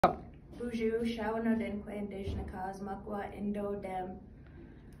Buju, Shawanodinkwe, Ndishnakaz, Makwa, Indo, Dem.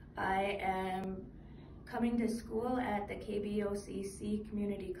 I am coming to school at the KBOCC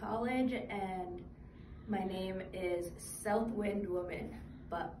Community College, and my name is Southwind Woman,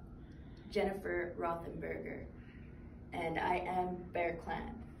 but Jennifer Rothenberger, and I am Bear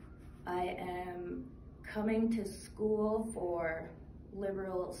Clan. I am coming to school for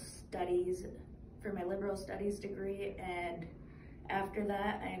liberal studies, for my liberal studies degree, and after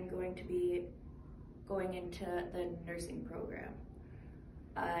that I am going to be going into the nursing program.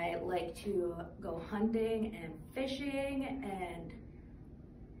 I like to go hunting and fishing, and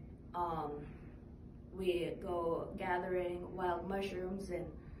we go gathering wild mushrooms and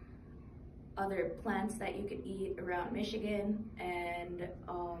other plants that you can eat around Michigan, and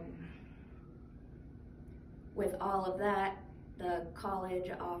with all of that, the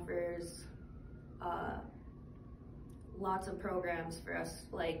college offers lots of programs for us,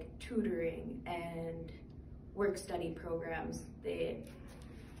 like tutoring and work study programs.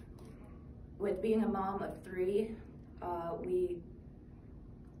 With being a mom of 3,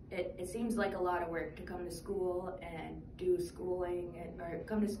 it seems like a lot of work to come to school and do schooling, or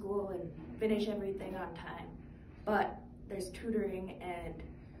come to school and finish everything on time. But there's tutoring and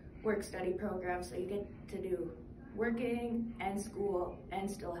work study programs, so you get to do working and school and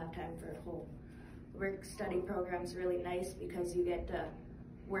still have time for home. The work study program is really nice because you get to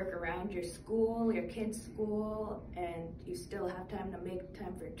work around your school, your kids' school, and you still have time to make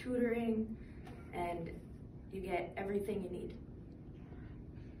time for tutoring, and you get everything you need.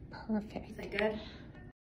 Perfect. Is that good?